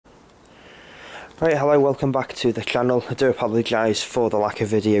Right, hello, welcome back to the channel. I do apologise for the lack of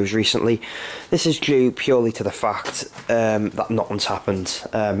videos recently. This is due purely to the fact that nothing's happened,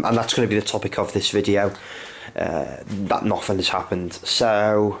 and that's going to be the topic of this video, that nothing has happened.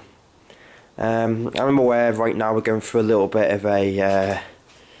 So, I'm aware right now we're going through a little bit of a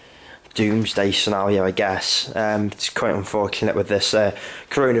doomsday scenario, I guess. It's quite unfortunate with this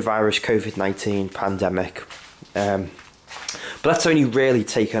coronavirus COVID-19 pandemic. But that's only really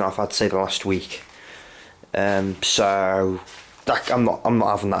taken off, I'd say, the last week. So I'm not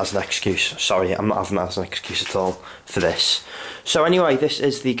having that as an excuse. Sorry, I'm not having that as an excuse at all for this. So anyway, this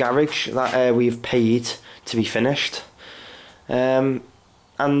is the garage that we've paid to be finished, and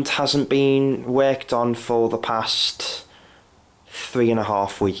hasn't been worked on for the past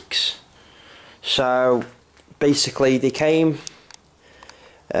 3.5 weeks. So basically, they came.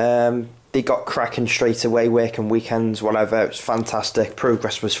 They got cracking straight away, working weekends, whatever. It was fantastic.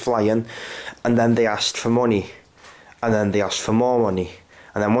 Progress was flying. And then they asked for money. And then they asked for more money.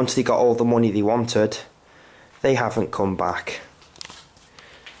 And then once they got all the money they wanted, they haven't come back.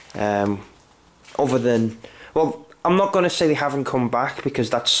 Other than... Well, I'm not going to say they haven't come back,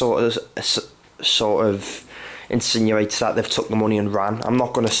 because that sort of insinuates that they've took the money and ran. I'm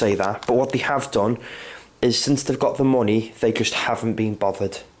not going to say that. But what they have done is, since they've got the money, they just haven't been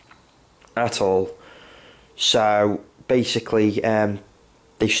bothered at all. So basically,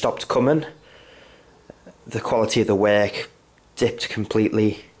 they stopped coming. The quality of the work dipped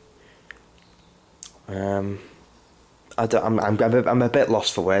completely. I'm a bit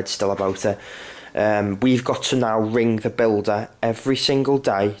lost for words still about it. We've got to now ring the builder every single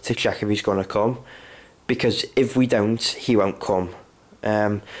day to check if he's going to come, because if we don't, he won't come.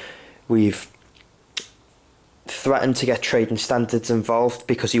 We've threatened to get trading standards involved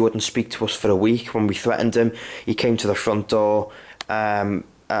because he wouldn't speak to us for a week. When we threatened him, he came to the front door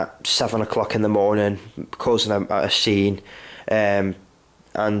at 7 o'clock in the morning, causing a scene, and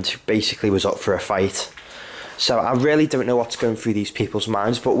basically was up for a fight. So I really don't know what's going through these people's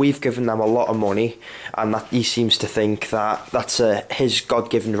minds, but we've given them a lot of money, and that he seems to think that that's his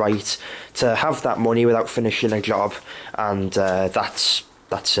God-given right to have that money without finishing a job, and that's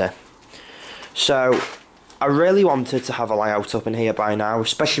it. So I really wanted to have a layout up in here by now,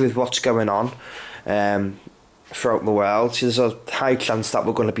 especially with what's going on throughout the world. So there's a high chance that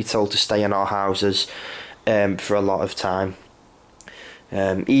we're going to be told to stay in our houses for a lot of time.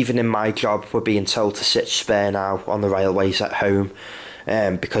 Even in my job, we're being told to sit spare now on the railways at home,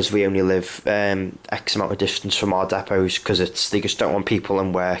 because we only live X amount of distance from our depots, because they just don't want people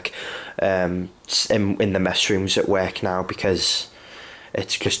in work in the mess rooms at work now, because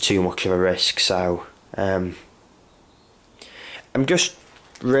it's just too much of a risk. So I'm just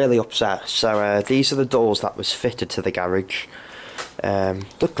really upset. So these are the doors that was fitted to the garage.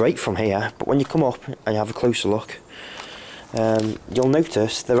 Look great from here, but when you come up and you have a closer look, you'll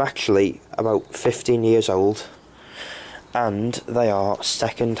notice they're actually about 15 years old, and they are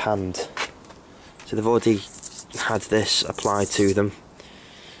second hand. So they've already had this applied to them.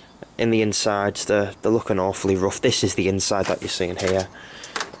 In the insides, they're looking awfully rough. This is the inside that you're seeing here.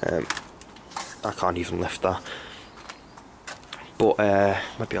 I can't even lift that, but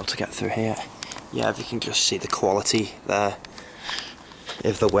might be able to get through here. Yeah, if you can just see the quality there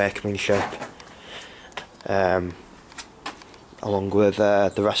of the workmanship, along with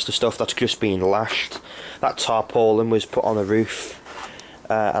the rest of the stuff that's just been lashed. That tarpaulin was put on the roof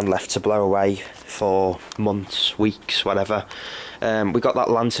and left to blow away for months, weeks, whatever. We got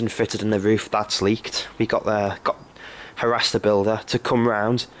that lantern fitted in the roof, that's leaked. We harassed the builder to come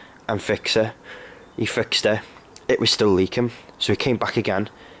round and fix it. He fixed it, it was still leaking, so he came back again,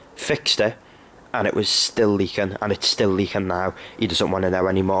 fixed it, and it was still leaking, and it's still leaking now. He doesn't want to know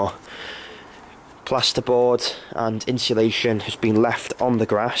anymore. Plasterboard and insulation has been left on the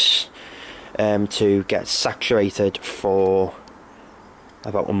grass to get saturated for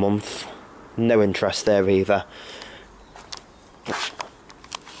about a month. No interest there either.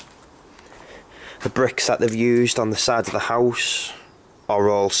 The bricks that they've used on the side of the house are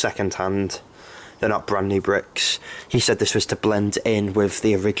all second hand. They're not brand new bricks. He said this was to blend in with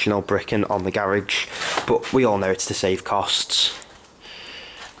the original bricking on the garage, but we all know it's to save costs.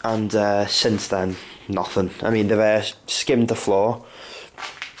 And since then, nothing. I mean, they've skimmed the floor,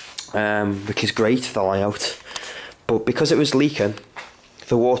 which is great, the layout, but because it was leaking,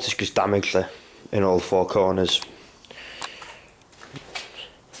 the water's just damaged it in all four corners.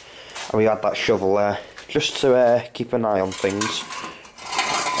 And we had that shovel there just to keep an eye on things,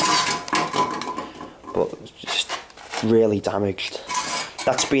 but it's just really damaged.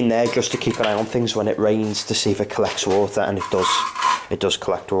 That's been there just to keep an eye on things when it rains, to see if it collects water, and it does. it does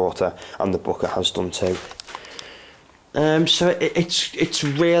collect water, and the bucket has done too. So it's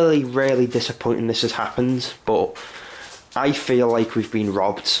really, really disappointing this has happened, but I feel like we've been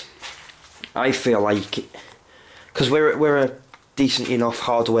robbed. I feel like, because we're a decent enough,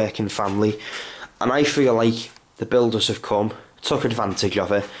 hard-working family, and I feel like the builders have come, took advantage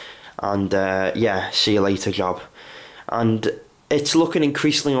of it, and yeah, see you later job. And it's looking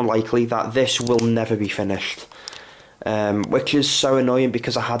increasingly unlikely that this will never be finished, which is so annoying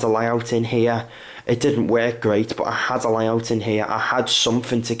because I had a layout in here. It didn't work great, but I had a layout in here. I had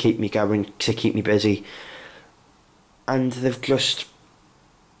something to keep me going, to keep me busy. And they've just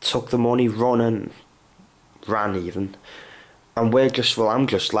took the money, ran even. And we're just, well, I'm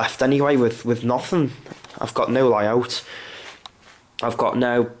just left anyway with nothing. I've got no layout. I've got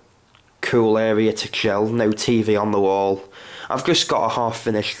no cool area to chill, no TV on the wall. I've just got a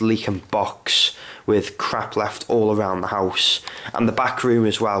half-finished leaking box with crap left all around the house. And the back room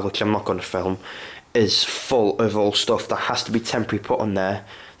as well, which I'm not going to film, is full of all stuff that has to be temporarily put on there.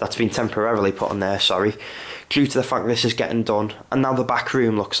 That's been temporarily put on there, sorry, due to the fact this is getting done. And now the back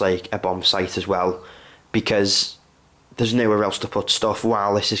room looks like a bomb site as well, because there's nowhere else to put stuff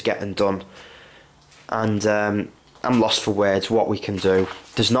while this is getting done. And I'm lost for words what we can do.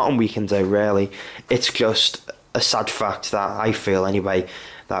 There's nothing we can do, really. It's just a sad fact that I feel, anyway,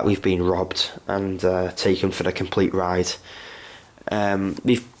 that we've been robbed and taken for the complete ride.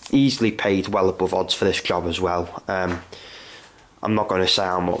 We've easily paid well above odds for this job as well. I'm not going to say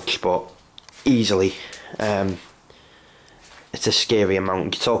how much, but easily. It's a scary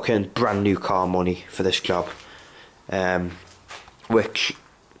amount. You're talking brand new car money for this job, which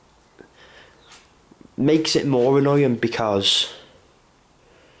makes it more annoying because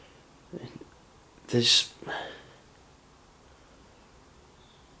it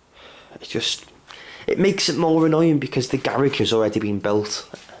makes it more annoying because the garage has already been built.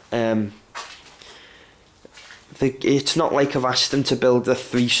 It's not like I've asked them to build a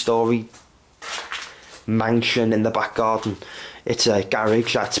 3-storey mansion in the back garden. It's a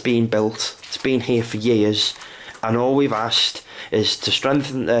garage that's been built. It's been here for years, and all we've asked is to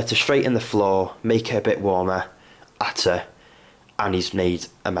straighten the floor, make it a bit warmer, and he's made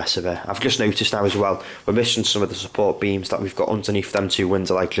a mess of it. I've just noticed now as well, we're missing some of the support beams that we've got underneath them 2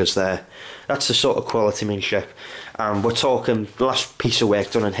 window ledges there. That's the sort of qualitymanship. We're talking the last piece of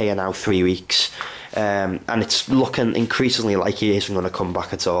work done in here now 3 weeks, and it's looking increasingly like he isn't going to come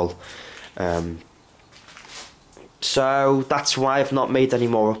back at all. So that's why I've not made any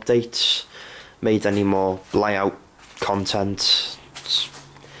more updates, made any more layout content. It's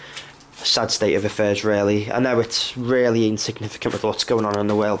a sad state of affairs, really. I know it's really insignificant with what's going on in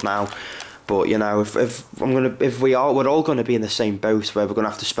the world now, but you know, we're all going to be in the same boat where we're going to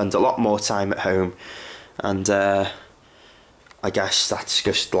have to spend a lot more time at home, and I guess that's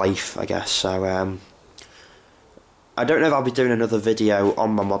just life, I guess. So I don't know if I'll be doing another video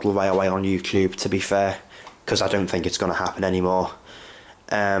on my model railway on YouTube, to be fair, because I don't think it's going to happen anymore.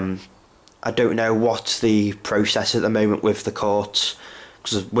 I don't know what's the process at the moment with the courts,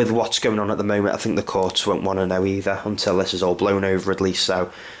 because with what's going on at the moment, I think the courts won't want to know either until this is all blown over, at least.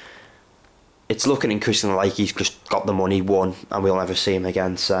 So it's looking increasingly like he's just got the money, won, and we'll never see him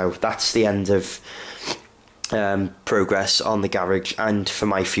again. So that's the end of progress on the garage and for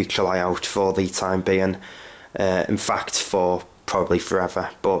my future layout for the time being. In fact, for probably forever.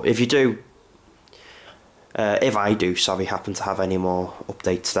 But if I do, happen to have any more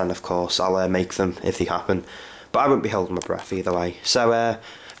updates, then of course I'll make them if they happen. But I won't be holding my breath either way. So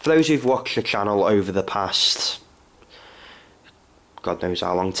for those who've watched the channel over the past, God knows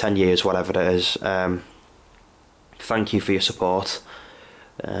how long, 10 years, whatever it is, thank you for your support.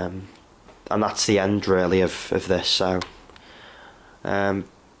 And that's the end, really, of this. So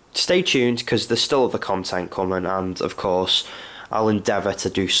stay tuned, because there's still other content coming, and of course I'll endeavour to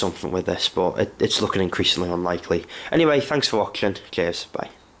do something with this, but it's looking increasingly unlikely. Anyway, thanks for watching. Cheers. Bye.